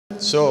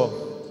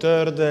So,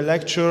 third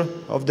lecture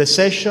of the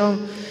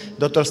session,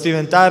 Dr.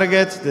 Stephen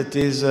Targett, that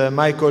is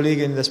my colleague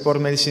in the sport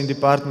medicine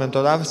department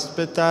of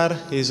Aspetar.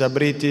 He's a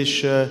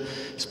British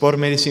sport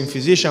medicine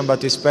physician,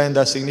 but he spent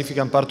a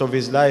significant part of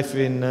his life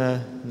in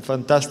the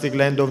fantastic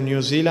land of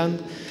New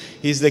Zealand.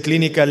 He's the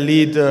clinical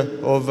lead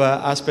of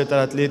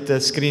Aspetar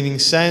Athlete Screening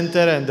Center,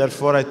 and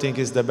therefore I think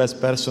he's the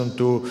best person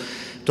to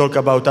talk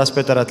about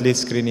Aspetar Athlete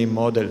Screening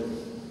Model.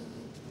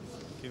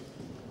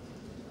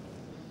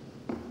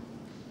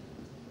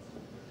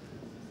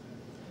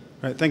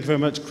 Right, thank you very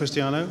much,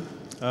 Cristiano.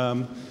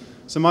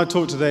 So my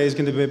talk today is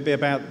going to be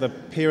about the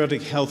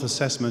periodic health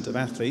assessment of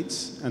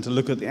athletes and to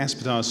look at the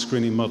Aspetar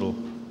screening model.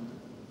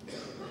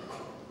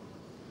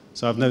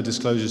 So I have no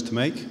disclosures to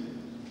make.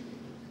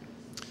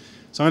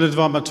 So I'm going to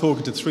divide my talk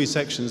into three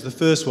sections. The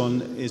first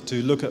one is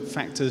to look at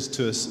factors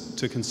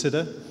to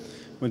consider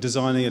when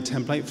designing a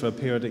template for a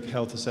periodic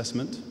health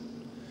assessment,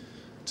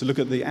 to look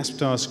at the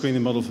Aspetar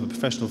screening model for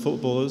professional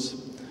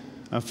footballers,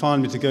 and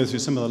finally to go through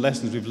some of the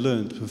lessons we've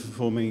learned for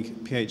performing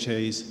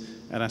PHAs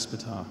at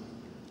Aspetar.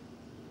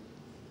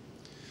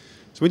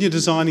 So when you're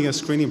designing a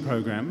screening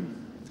program,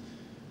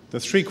 there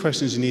are three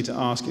questions you need to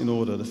ask in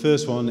order. The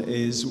first one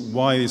is,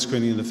 why are you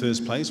screening in the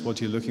first place?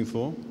 What are you looking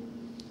for?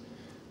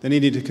 Then you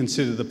need to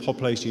consider the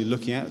population you're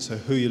looking at, so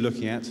who you're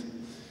looking at.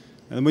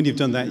 And when you've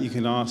done that, you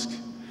can ask,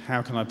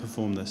 how can I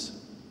perform this?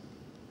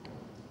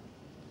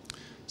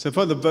 So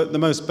the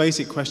most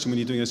basic question when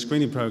you're doing a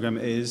screening program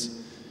is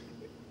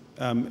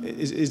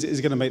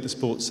it going to make the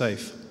sport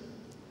safe?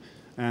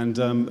 And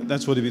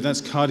that's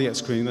cardiac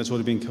screening. That's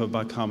already been covered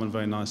by Carmen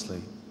very nicely.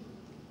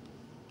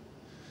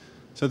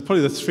 So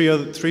probably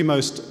the three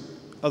most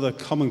other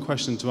common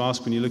questions to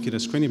ask when you look at a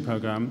screening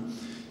program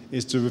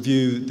is to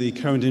review the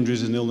current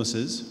injuries and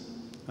illnesses.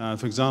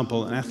 For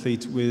example, an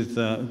athlete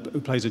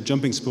who plays a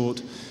jumping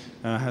sport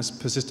has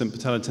persistent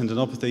patellar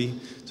tendinopathy,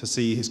 to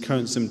see his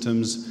current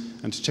symptoms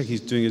and to check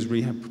he's doing his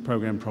rehab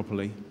program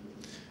properly.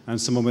 And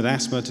someone with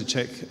asthma to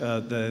check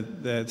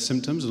their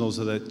symptoms and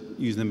also they're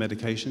using their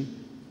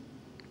medication.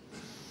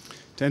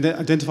 To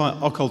identify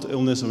occult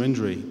illness or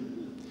injury.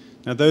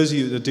 Now, those of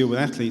you that deal with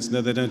athletes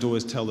know they don't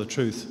always tell the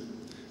truth.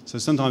 So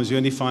sometimes you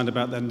only find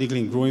about that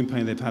niggling groin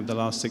pain they've had the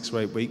last 6 or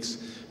 8 weeks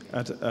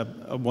at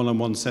a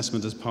one-on-one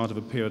assessment as part of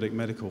a periodic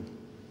medical.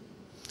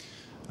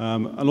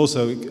 And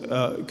also,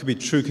 it could be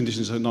true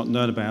conditions that are not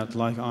known about,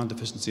 like iron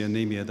deficiency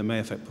anemia, that may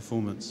affect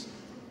performance.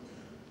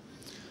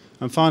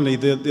 And finally,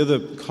 the other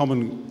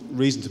common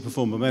reason to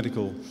perform a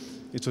medical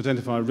is to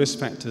identify risk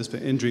factors for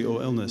injury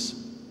or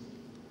illness.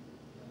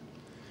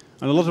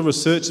 And a lot of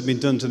research has been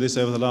done to this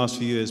over the last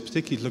few years,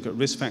 particularly to look at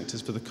risk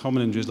factors for the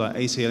common injuries like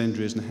ACL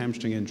injuries and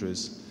hamstring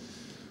injuries.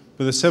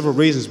 But there's several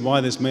reasons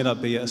why this may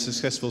not be a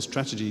successful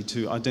strategy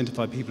to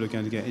identify people who are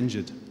going to get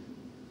injured.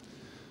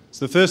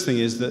 So the first thing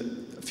is that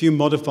a few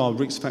modifiable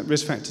risk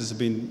factors have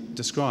been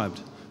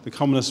described, the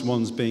commonest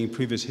ones being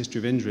previous history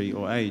of injury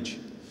or age,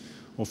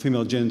 or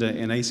female gender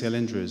in ACL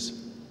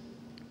injuries.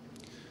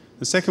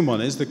 The second one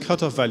is the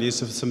cutoff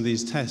values of some of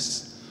these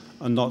tests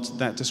are not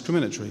that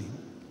discriminatory.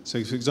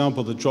 So, for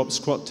example, the drop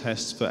squat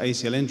tests for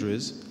ACL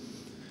injuries,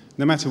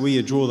 no matter where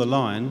you draw the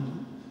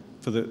line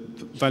for the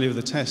value of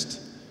the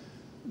test,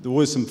 there are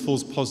always some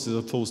false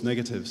positives or false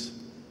negatives.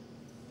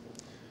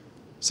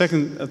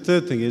 A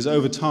third thing is,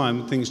 over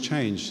time, things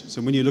change.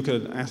 So when you look at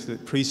an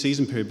athlete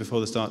pre-season period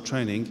before they start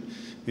training,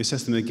 you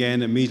assess them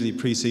again immediately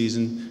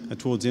pre-season, and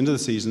towards the end of the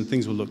season,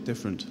 things will look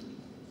different.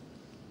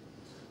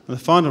 And the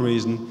final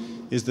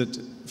reason is that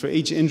for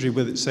each injury,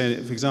 with,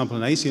 say, for example,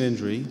 an ACL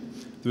injury,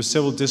 there are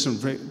several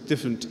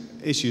different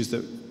issues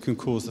that can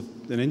cause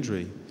an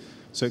injury.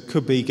 So it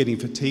could be getting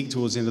fatigued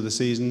towards the end of the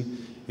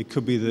season, it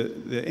could be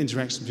the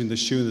interaction between the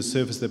shoe and the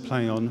surface they're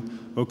playing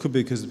on, or it could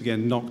be because they get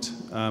knocked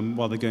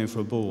while they're going for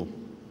a ball.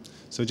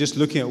 So just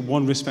looking at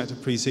one risk factor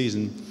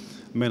pre-season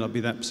may not be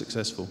that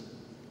successful.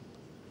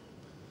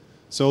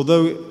 So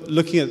although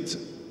looking at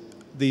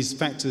these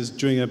factors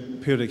during a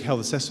periodic health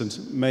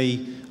assessment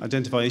may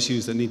identify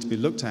issues that need to be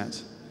looked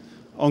at,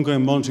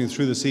 ongoing monitoring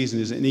through the season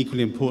is an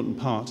equally important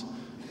part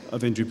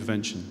of injury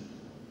prevention.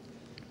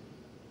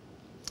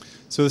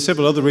 So there are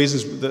several other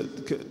reasons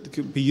that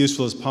could be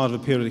useful as part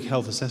of a periodic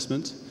health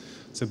assessment.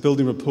 So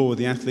building rapport with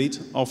the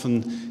athlete.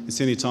 Often it's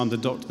the only time the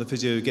doctor, the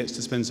physio, gets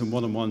to spend some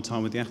one-on-one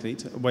time with the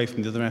athlete, away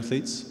from the other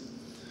athletes.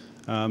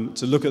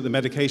 To look at the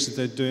medications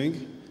they're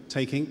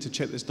taking, to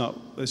check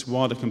it's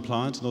WADA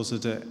compliant, and also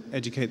to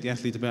educate the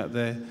athlete about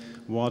their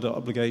WADA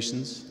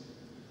obligations.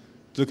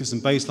 To look at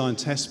some baseline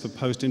tests for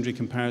post-injury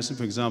comparison,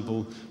 for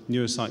example,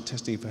 neuropsych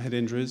testing for head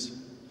injuries.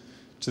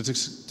 To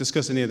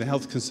discuss any of the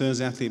health concerns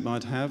the athlete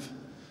might have.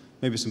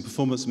 Maybe some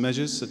performance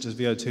measures, such as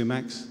VO2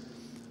 max,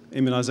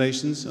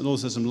 immunizations, and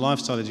also some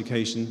lifestyle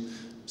education,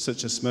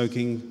 such as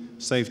smoking,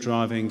 safe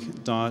driving,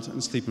 diet,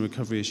 and sleep and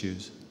recovery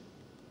issues.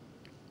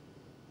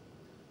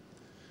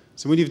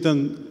 So when you've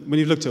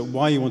looked at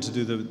why you want to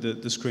do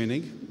the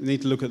screening, you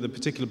need to look at the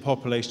particular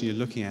population you're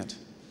looking at.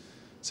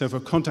 So for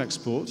a contact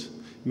sport, you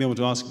may want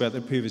to ask about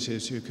their previous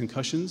history of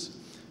concussions,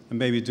 and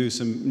maybe do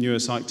some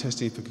neuropsych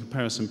testing for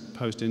comparison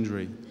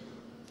post-injury.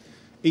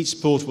 Each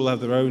sport will have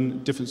their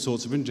own different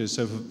sorts of injuries.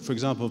 So, for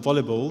example,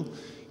 volleyball,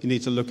 you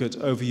need to look at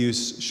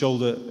overuse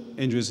shoulder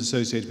injuries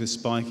associated with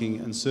spiking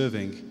and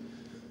serving,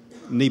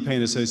 knee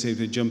pain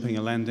associated with jumping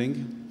and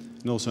landing,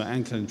 and also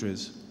ankle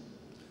injuries.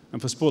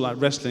 And for sport like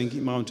wrestling,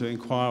 you might want to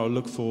inquire or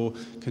look for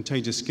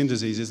contagious skin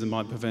diseases that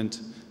might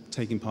prevent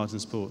taking part in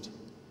sport.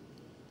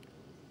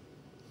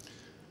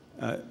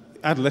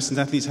 Adolescent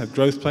athletes have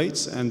growth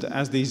plates, and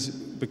as these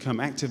become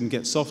active and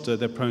get softer,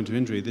 they're prone to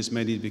injury. This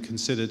may need to be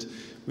considered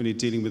when you're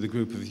dealing with a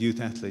group of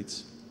youth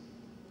athletes.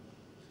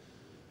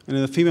 And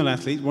in a female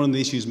athlete, one of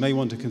the issues you may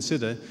want to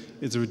consider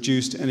is the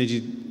reduced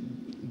energy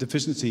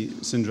deficiency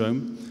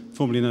syndrome,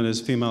 formerly known as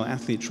female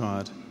athlete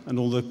triad, and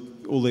all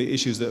the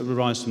issues that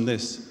arise from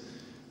this.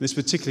 This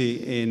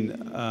particularly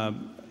in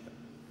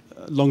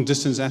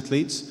long-distance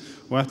athletes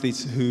or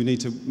athletes who need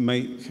to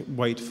make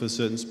weight for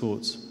certain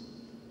sports.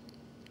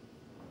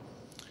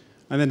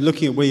 And then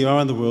looking at where you are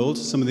in the world,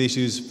 some of the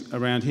issues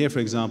around here, for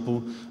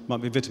example,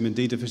 might be vitamin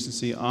D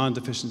deficiency, iron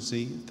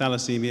deficiency,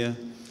 thalassemia,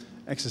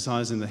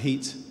 exercise in the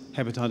heat,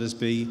 hepatitis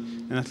B,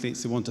 and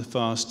athletes that want to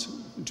fast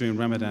during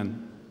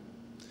Ramadan.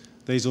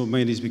 These all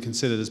may need to be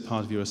considered as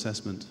part of your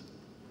assessment.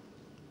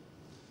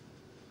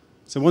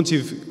 So once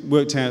you've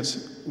worked out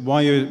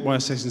why you're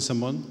assessing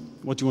someone,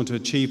 what you want to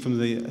achieve from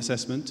the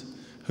assessment,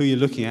 who you're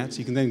looking at,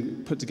 you can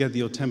then put together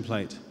your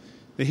template.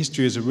 The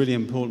history is a really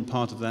important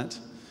part of that.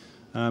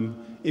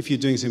 If you're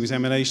doing some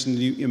examination,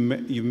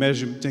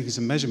 you're taking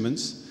some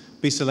measurements,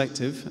 be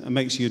selective and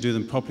make sure you do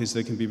them properly so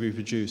they can be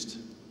reproduced.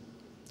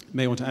 You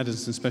may want to add in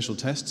some special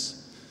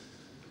tests.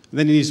 And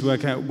then you need to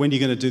work out when you're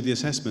going to do the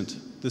assessment.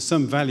 There's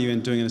some value in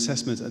doing an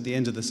assessment at the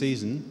end of the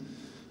season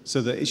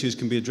so that issues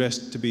can be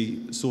addressed to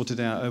be sorted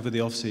out over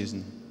the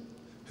off-season.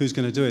 Who's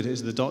going to do it?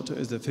 Is it the doctor?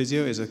 Is it the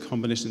physio? Is it a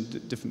combination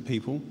of different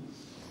people?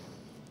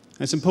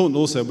 And it's important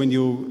also when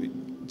you're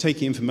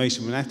taking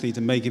information from an athlete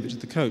and may give it to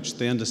the coach,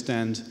 they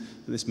understand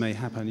that this may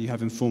happen. You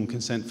have informed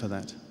consent for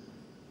that.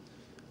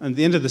 And at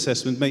the end of the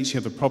assessment, make sure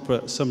you have a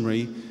proper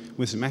summary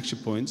with some action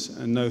points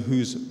and know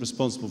who's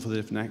responsible for the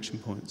different action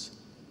points.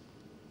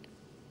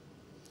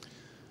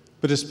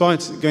 But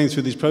despite going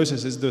through these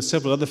processes, there are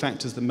several other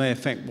factors that may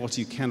affect what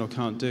you can or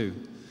can't do.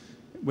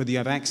 Whether you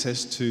have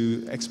access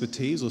to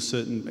expertise or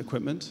certain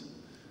equipment.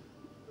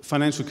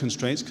 Financial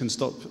constraints can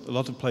stop a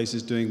lot of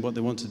places doing what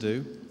they want to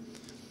do.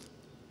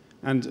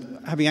 And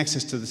having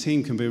access to the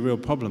team can be a real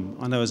problem.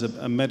 I know as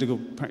a medical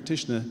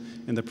practitioner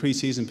in the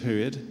pre-season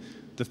period,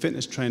 the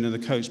fitness trainer and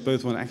the coach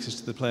both want access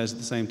to the players at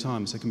the same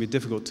time, so it can be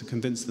difficult to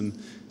convince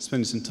them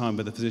spending some time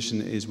with the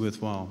physician is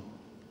worthwhile.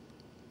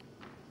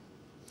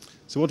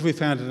 So what have we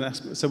found?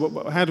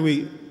 How do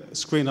we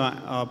screen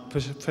our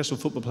professional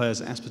football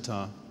players at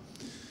Aspetar?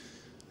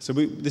 So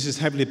this is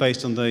heavily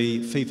based on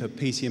the FIFA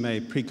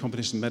PCMA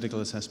pre-competition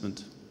medical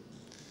assessment.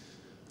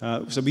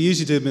 So we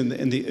usually do them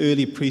in the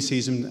early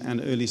pre-season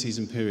and early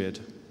season period.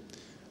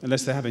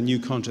 Unless they have a new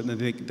contract, then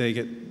they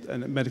get a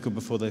medical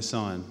before they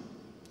sign.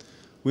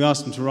 We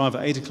ask them to arrive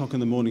at 8 o'clock in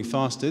the morning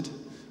fasted,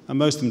 and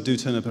most of them do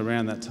turn up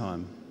around that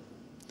time.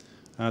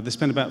 They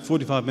spend about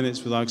 45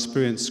 minutes with our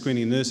experienced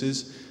screening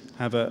nurses,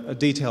 have a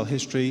detailed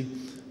history,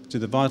 do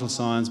the vital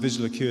signs,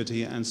 visual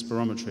acuity, and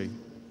spirometry.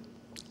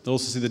 They'll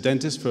also see the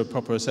dentist for a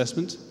proper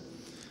assessment.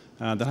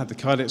 They'll have the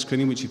cardiac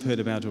screening, which you've heard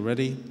about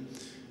already.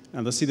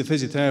 And they'll see the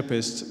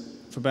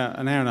physiotherapist for about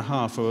an hour and a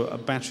half for a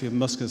battery of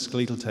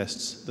musculoskeletal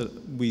tests that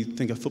we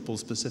think are football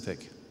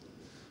specific.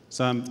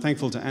 So I'm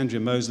thankful to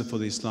Andrea Moser for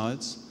these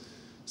slides.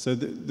 So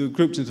they're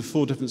grouped into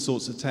 4 different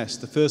sorts of tests.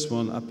 The first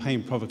one are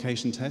pain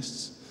provocation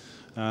tests,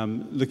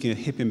 looking at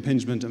hip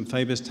impingement and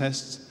Faber's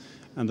tests,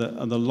 and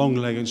the long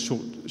leg and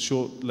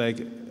short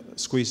leg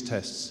squeeze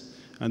tests.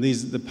 And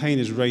the pain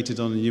is rated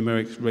on a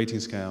numeric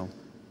rating scale.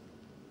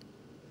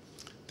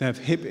 They have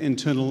hip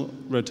internal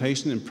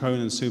rotation in prone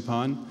and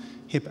supine,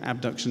 hip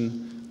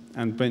abduction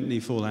and bent knee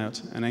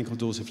fallout, and ankle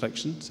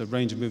dorsiflexion, so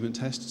range of movement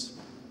tests.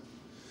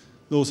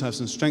 They also have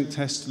some strength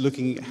tests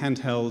looking at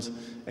handheld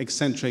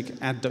eccentric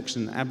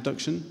adduction and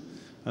abduction,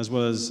 as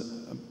well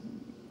as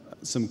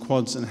some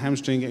quads and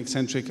hamstring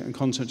eccentric and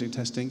concentric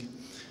testing,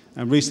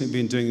 and recently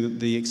been doing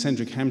the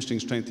eccentric hamstring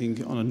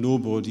strengthening on a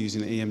NOR-board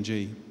using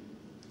EMG.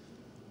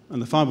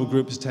 And the final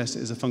group test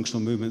is a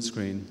functional movement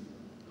screen,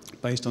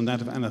 based on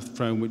that of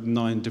anathrome with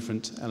 9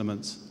 different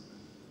elements.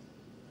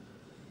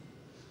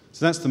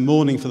 So that's the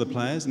morning for the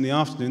players. In the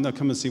afternoon, they'll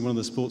come and see one of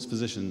the sports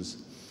physicians.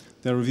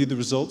 They'll review the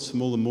results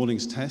from all the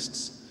morning's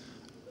tests,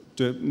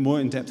 do a more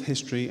in-depth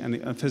history and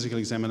a physical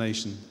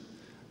examination.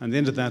 And at the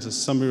end of that, a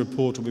summary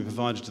report will be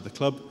provided to the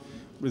club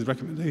with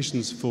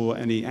recommendations for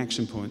any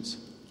action points.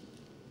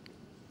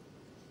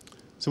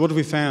 So what have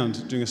we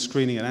found during a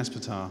screening at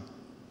Aspetar?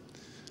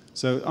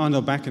 So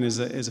Arnold Bakken is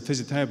a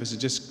physiotherapist who's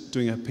just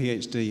doing a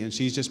PhD, and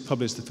she's just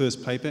published the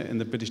first paper in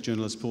the British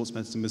Journal of Sports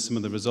Medicine with some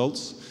of the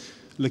results,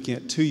 looking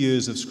at 2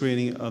 years of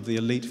screening of the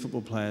elite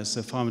football players,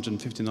 so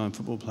 559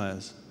 football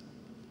players.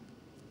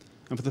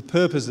 And for the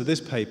purpose of this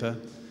paper,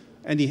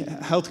 any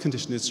health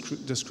condition is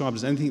described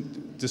as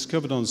anything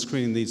discovered on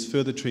screening needs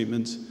further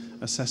treatment,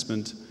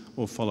 assessment,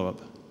 or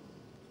follow-up.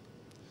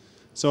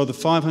 So of the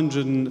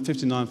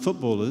 559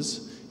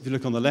 footballers, if you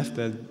look on the left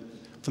there,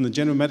 from the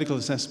general medical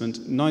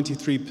assessment,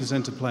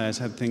 93% of players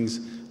had things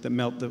that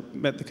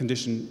met the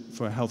condition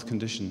for a health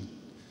condition.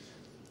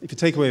 If you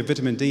take away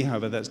vitamin D,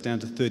 however, that's down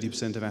to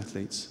 30% of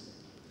athletes.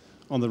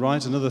 On the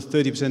right, another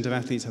 30% of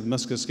athletes had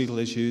musculoskeletal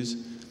issues,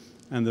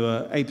 and there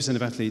were 8%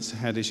 of athletes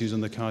had issues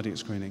on the cardiac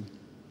screening.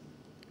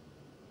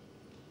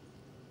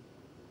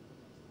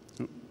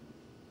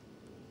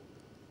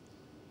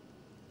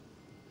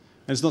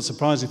 And it's not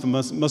surprising from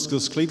a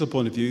musculoskeletal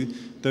point of view,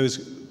 those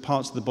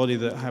parts of the body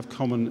that have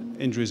common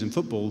injuries in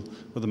football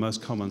were the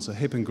most common. So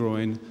hip and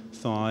groin,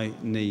 thigh,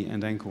 knee,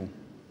 and ankle.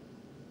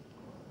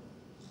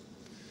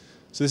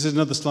 So this is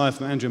another slide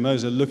from Andrew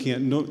Moser looking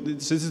at,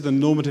 so this is the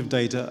normative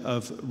data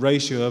of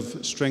ratio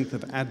of strength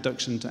of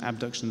adduction to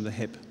abduction of the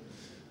hip.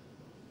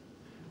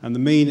 And the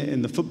mean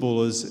in the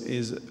footballers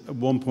is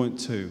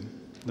 1.2,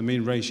 the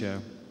mean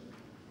ratio,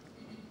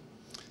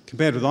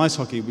 compared with ice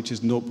hockey, which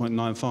is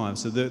 0.95.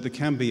 So there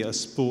can be a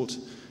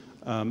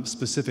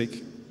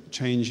sport-specific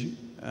change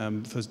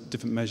for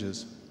different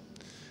measures.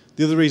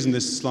 The other reason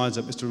this slide's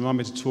up is to remind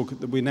me to talk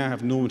that we now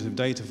have normative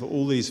data for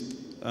all these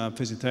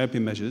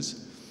physiotherapy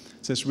measures.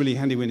 So it's really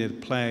handy when you're a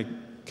player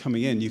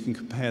coming in, you can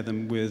compare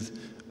them with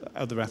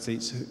other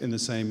athletes in the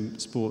same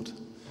sport.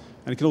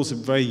 And it can also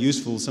be very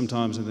useful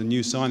sometimes if a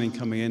new signing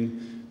coming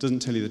in doesn't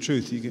tell you the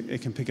truth.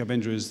 It can pick up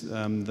injuries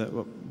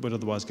that would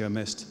otherwise go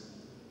missed.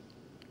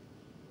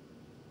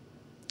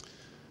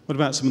 What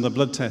about some of the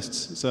blood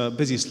tests? It's a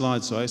busy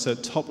slide, sorry. So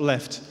top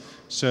left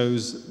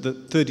shows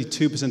that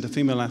 32% of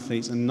female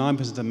athletes and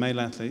 9% of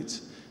male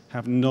athletes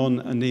have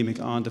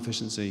non-anemic iron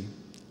deficiency.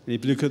 And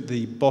if you look at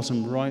the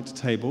bottom right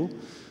table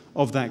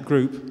of that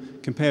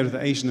group, compared with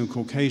the Asian and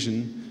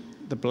Caucasian,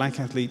 the black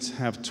athletes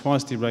have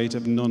twice the rate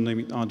of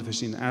non-anemic iron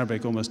deficiency, in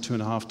Arabic almost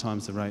 2.5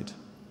 times the rate.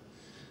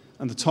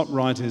 And the top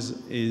right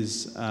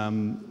is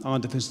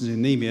iron deficiency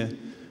anemia.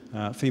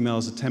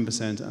 Females are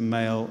 10% and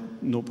male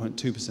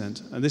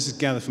 0.2%. And this is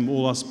gathered from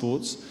all our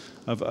sports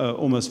of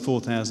almost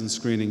 4,000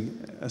 screening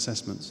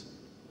assessments.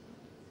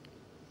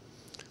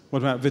 What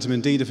about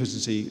vitamin D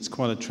deficiency? It's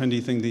quite a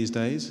trendy thing these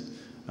days.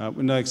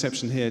 With no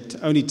exception here,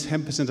 only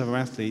 10% of our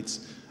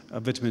athletes are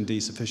vitamin D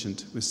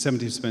sufficient, with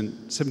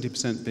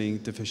 70% being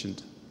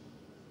deficient.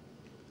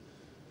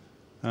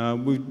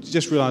 We've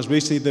just realized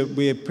recently that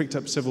we have picked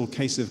up several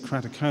cases of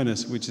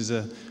keratoconus, which is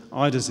an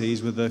eye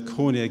disease where the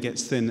cornea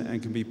gets thin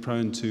and can be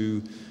prone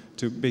to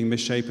being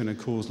misshapen and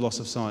cause loss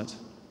of sight.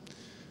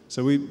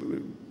 So we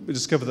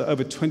discovered that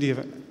over 20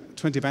 of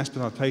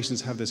Aspetar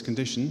patients have this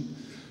condition,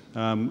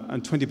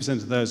 and 20%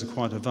 of those are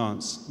quite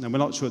advanced. Now, we're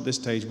not sure at this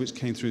stage which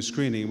came through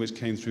screening and which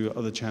came through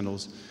other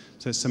channels,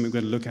 so it's something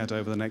we're going to look at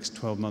over the next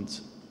 12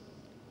 months.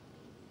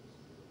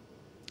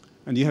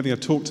 And you're having a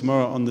talk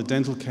tomorrow on the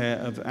dental care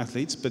of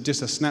athletes, but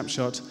just a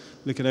snapshot,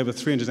 look at over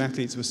 300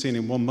 athletes we've seen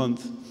in 1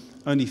 month,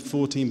 only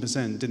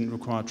 14% didn't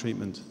require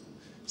treatment.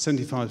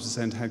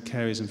 75% had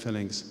caries and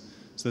fillings.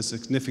 So there's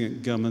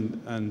significant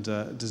gum and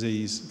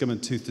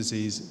tooth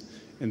disease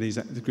in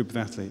the group of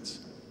athletes.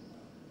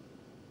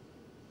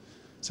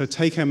 So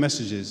take-home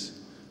messages.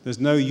 There's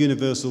no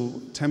universal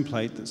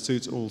template that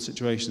suits all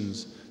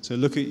situations. So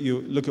look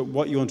at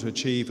what you want to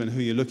achieve and who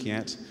you're looking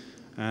at,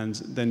 and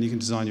then you can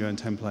design your own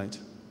template.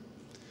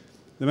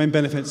 The main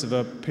benefits of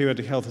a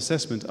periodic health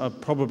assessment are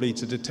probably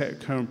to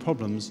detect current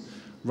problems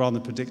rather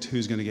than predict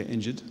who's going to get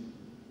injured.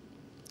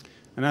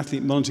 And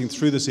athlete monitoring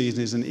through the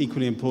season is an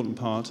equally important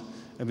part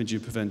of injury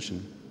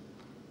prevention.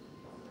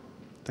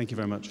 Thank you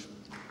very much.